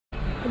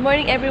Good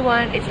morning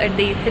everyone! It's our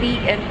day 3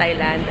 in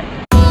Thailand.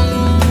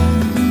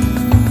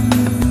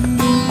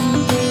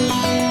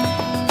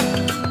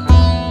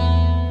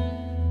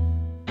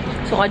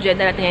 So, ang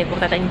agenda natin ngayon,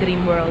 pupunta tayong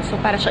Dream World. So,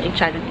 para siyang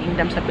Enchanted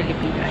Kingdom sa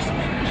Pilipinas.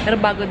 Pero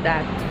bago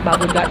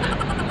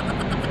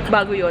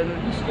yun.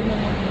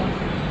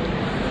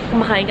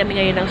 Kumakain kami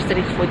ngayon ng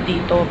street food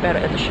dito. Pero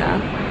ito siya.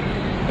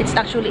 It's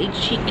actually a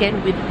chicken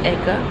with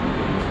egg.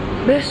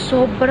 Bes,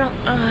 sobrang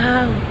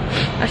anghang.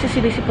 Kasi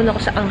sinisipon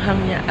ako sa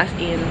anghang niya. As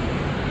in.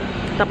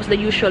 Tapos the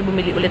usual,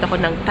 bumili ulit ako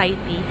ng Thai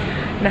tea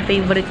na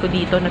favorite ko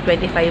dito na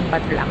 25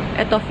 baht lang.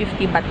 Ito,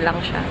 50 baht lang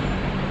siya.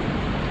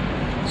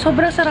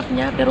 Sobrang sarap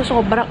niya, pero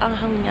sobrang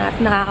anghang niya at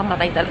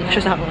nakakamatay talaga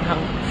siya sa anghang.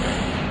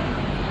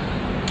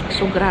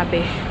 So,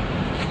 grabe.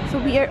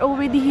 So, we are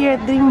already here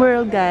at Dream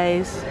World,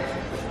 guys.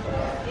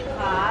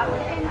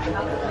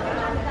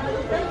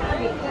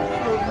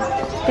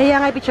 Kaya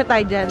nga, picture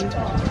tayo dyan.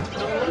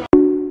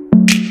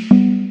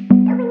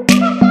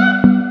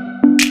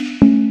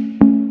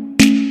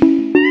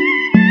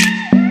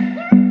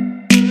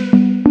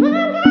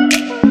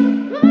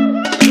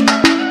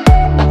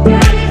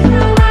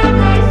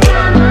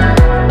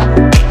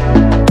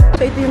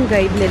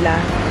 Guide nila.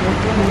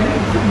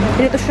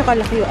 Dito siya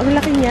kalaki. Ang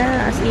laki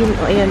niya. As in,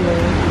 ayan o.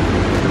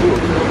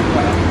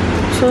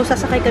 So,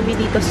 sasakay kami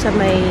dito sa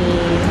may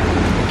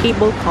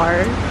cable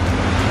car.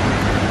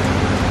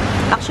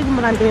 Actually,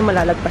 marami kami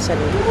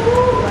malalagpasan eh.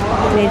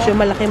 Medyo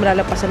malaki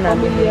malalagpasan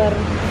namin.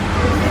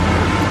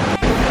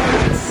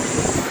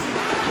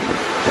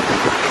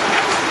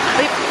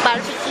 Uy,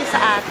 parang sa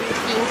ating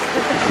things.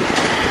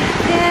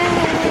 Yay!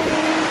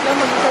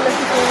 Magkala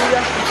si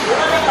Kuya.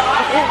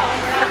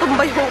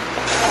 Natumba yung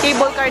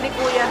cable car ni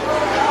Kuya.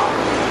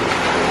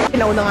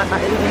 Pinauna nga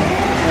tayo.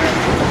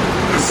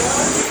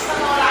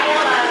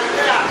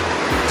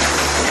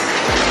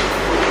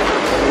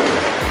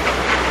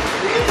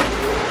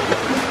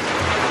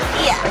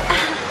 Yeah.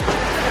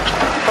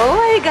 Oh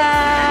my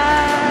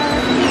God!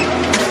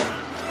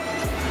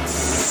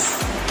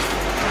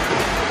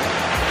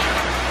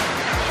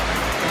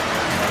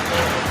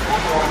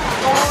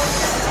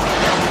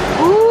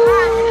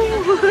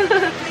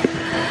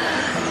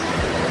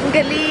 Ang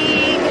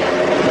galing!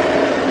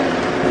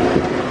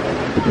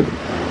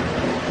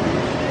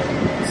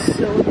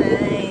 So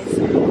nice.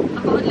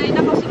 Naka-online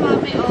ako si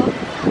Mami, oh.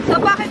 So,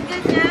 bakit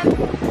ganyan?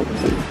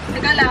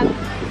 Taga lang.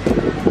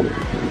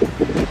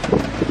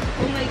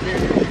 Oh my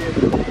God.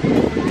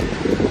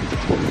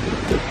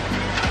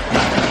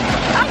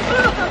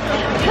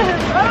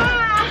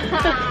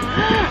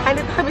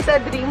 Andito kami sa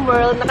Dream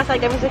World.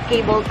 Nakasakay kami sa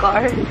cable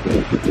car.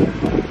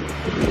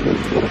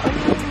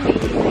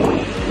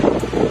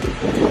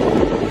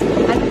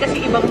 At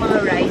kasi ibang mga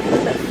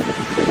rides.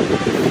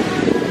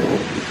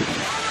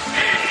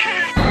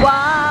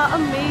 Wow!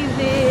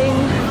 Amazing!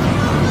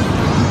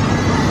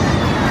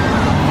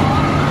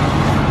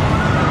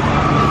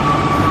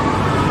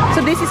 So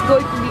this is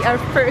going to be our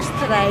first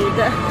ride.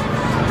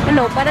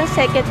 Ano, parang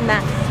second na.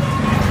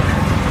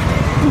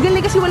 Ang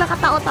galing kasi wala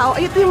katao-tao.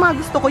 Ay, ito yung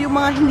mga gusto ko, yung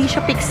mga hindi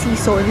siya peak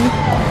season.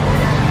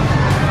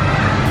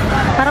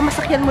 Para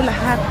masakyan mo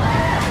lahat.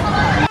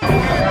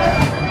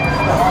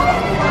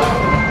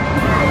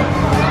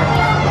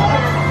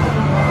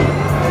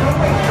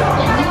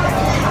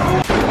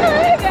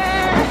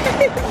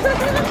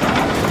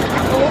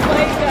 Oh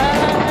my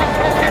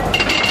God!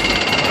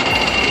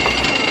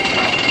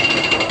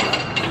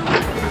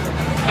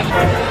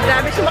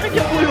 Grabe, sumakit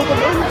yung ulo ko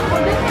doon.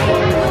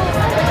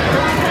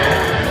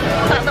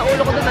 Sa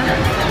ulo ko doon na.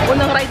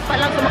 Unang ride pa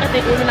lang, sumakit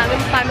yung ulo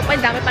namin. Paano pa?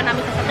 Ang dami pa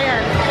namin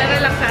sasakyan.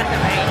 Sana lang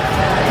sasakay.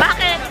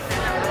 Bakit?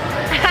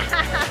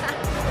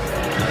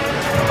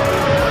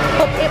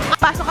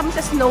 Pasok kami sa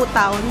Snow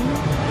Town.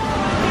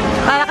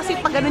 Para kasi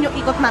pag ganun yung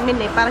ikot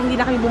namin eh. Parang hindi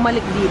na kami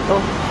bumalik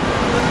dito.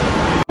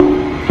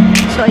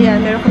 So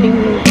ayan, meron kaming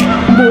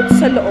booth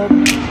sa loob.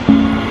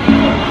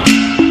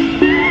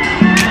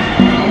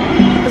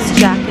 Tapos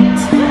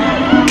jackets.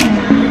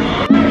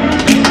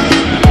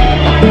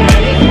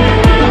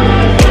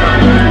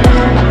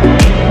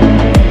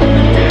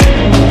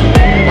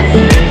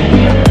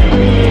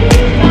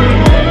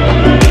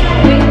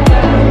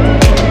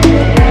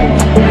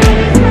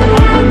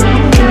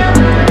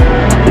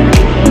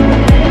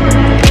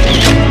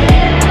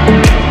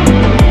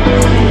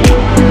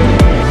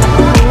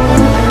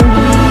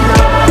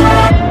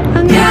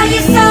 Girl,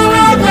 you're so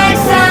red like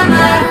sun.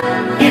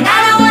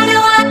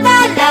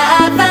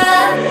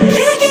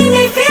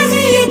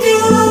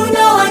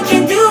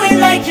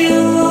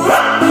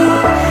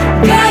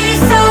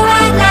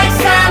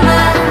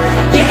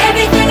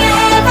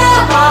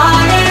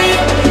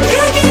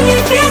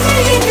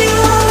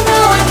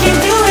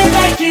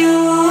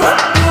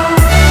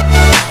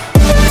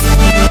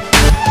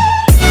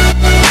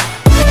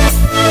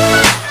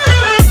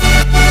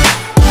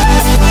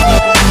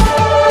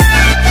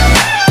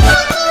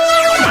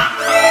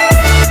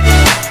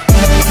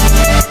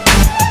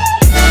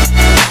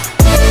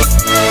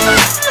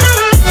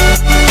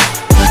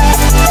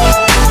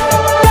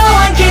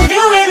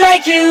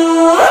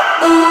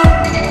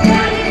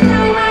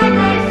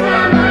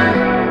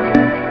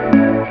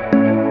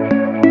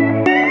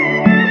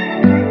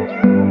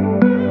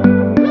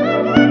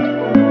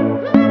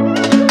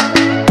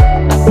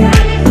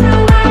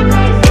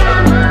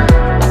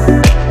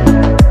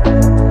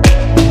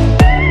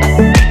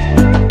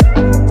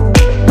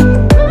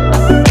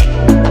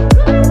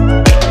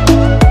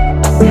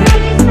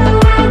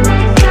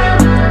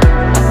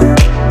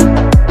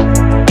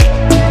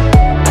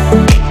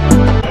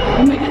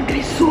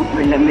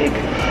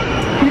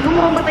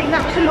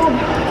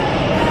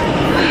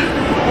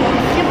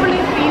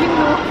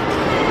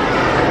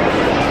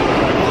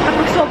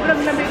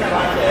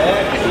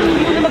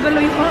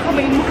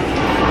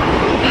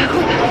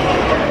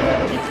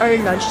 our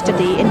lunch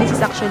today, and this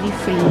is actually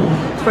free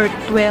for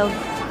 12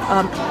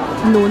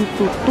 noon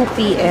to 2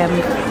 p.m.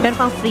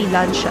 Meron kang free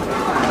lunch.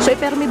 So,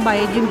 pero may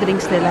bayad yung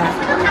drinks nila.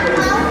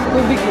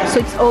 So,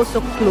 it's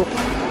also Klook.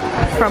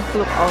 From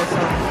Klook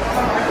also.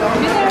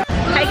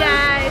 Hi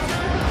guys!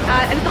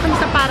 Andito kami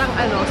sa parang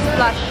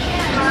splash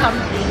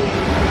something.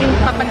 Yung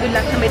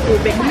papandulat na may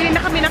tubig. Bumili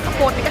na kami ng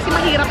kapote kasi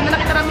mahirap na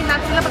nakita namin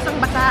natin sila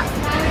basang-basa.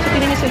 So,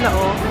 tingnan niyo sila,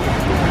 oh.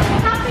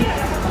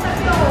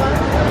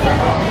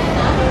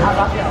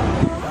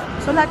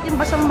 So, lahat yung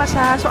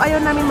basang-basa. So, ayaw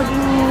namin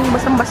maging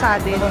basang-basa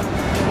din.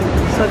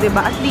 So,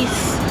 diba? At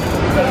least,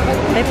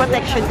 may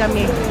protection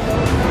kami.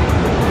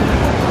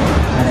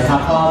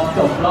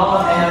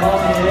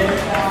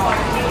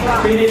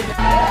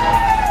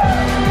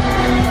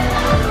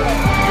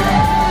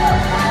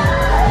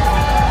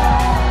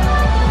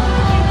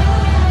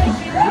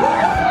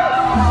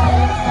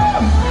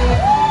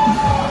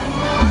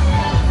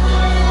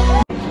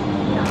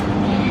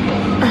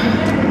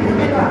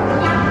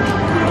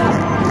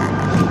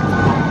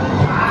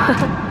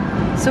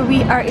 So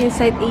we are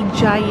inside a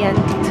giant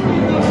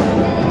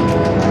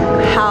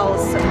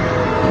house.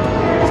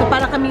 So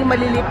para kami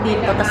malilit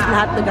dito, tapos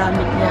lahat na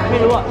gamit niya.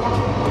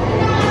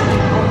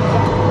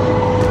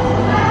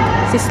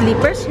 Si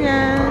slippers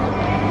niya.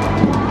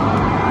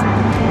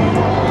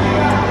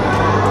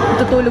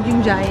 Tutulog yung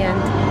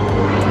giant.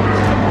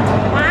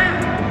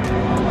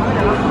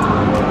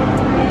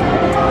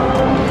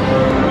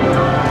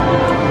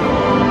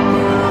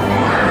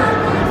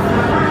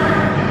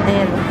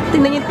 Ayan.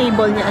 Tingnan yung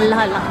table niya. Ang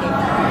lahalaki.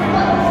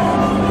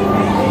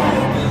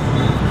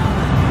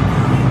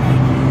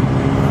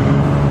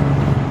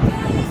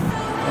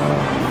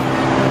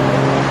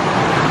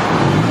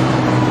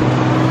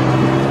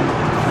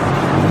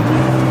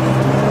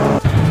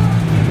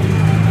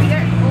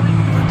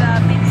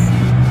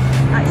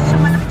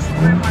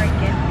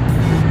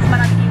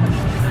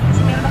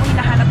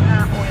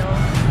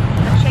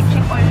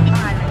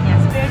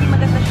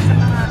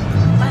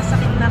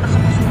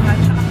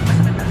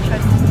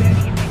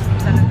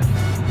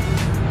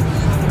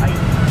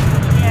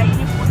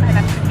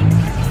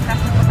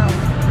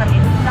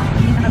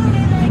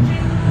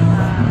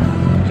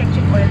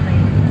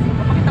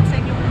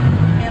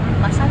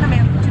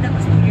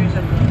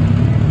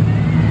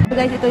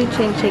 Guys, ito yung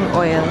cheng-cheng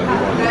oil.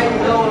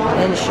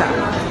 Ayan siya.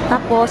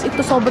 Tapos,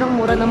 ito sobrang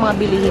mura ng mga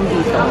bilihin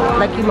dito.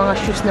 Like yung mga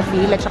shoes na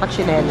feel, at saka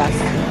chinelas.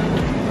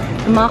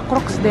 Yung mga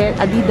Crocs din,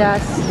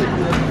 Adidas,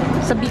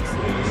 sa Big C.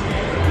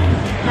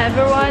 Hi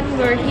everyone,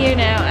 we're here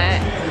now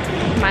at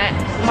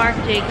Marc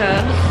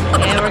Jacobs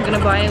and we're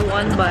gonna buy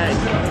one bag.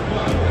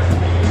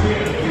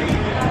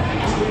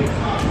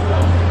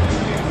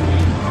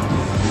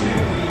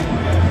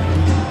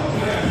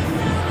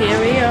 Here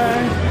we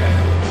are.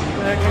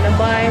 We're gonna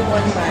buy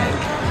one bag.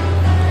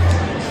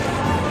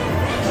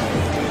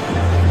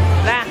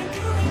 Ra!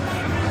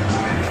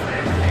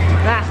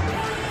 Ra!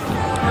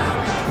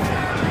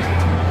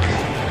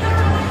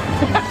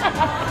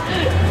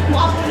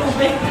 Mukha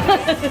pulubig.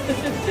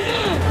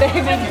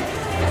 David,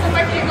 sa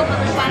birthday ko pa,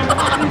 parang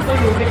mukha kaming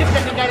pulubig kasi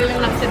nagagaling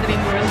lang namin sa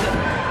Dream World.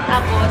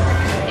 Tapos,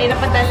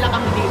 napadala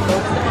kami dito.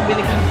 Tapos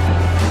napabili kami.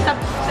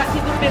 Sa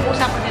siguro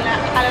pinag-usapan nila,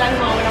 akala lang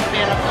mawawalang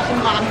pera. Kasi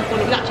mukha kaming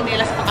pulubig.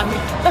 Nakachinilas pa kami.